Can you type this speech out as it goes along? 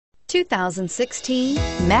2016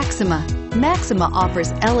 Maxima. Maxima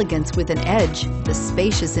offers elegance with an edge. The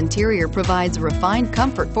spacious interior provides refined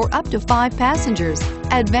comfort for up to 5 passengers.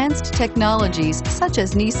 Advanced technologies such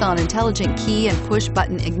as Nissan intelligent key and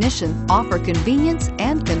push-button ignition offer convenience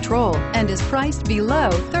and control and is priced below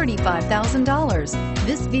 $35,000.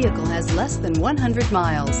 This vehicle has less than 100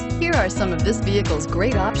 miles. Here are some of this vehicle's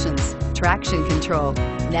great options: traction control,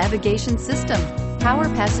 navigation system, power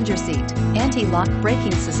passenger seat, anti-lock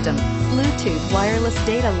braking system, Bluetooth wireless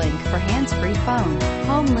data link for hands-free phone,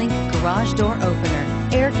 HomeLink garage door opener,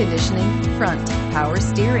 air conditioning, front, power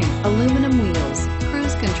steering, aluminum wheels,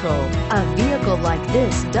 cruise control. A vehicle like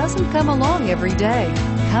this doesn't come along every day.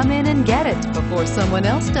 Come in and get it before someone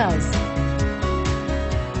else does.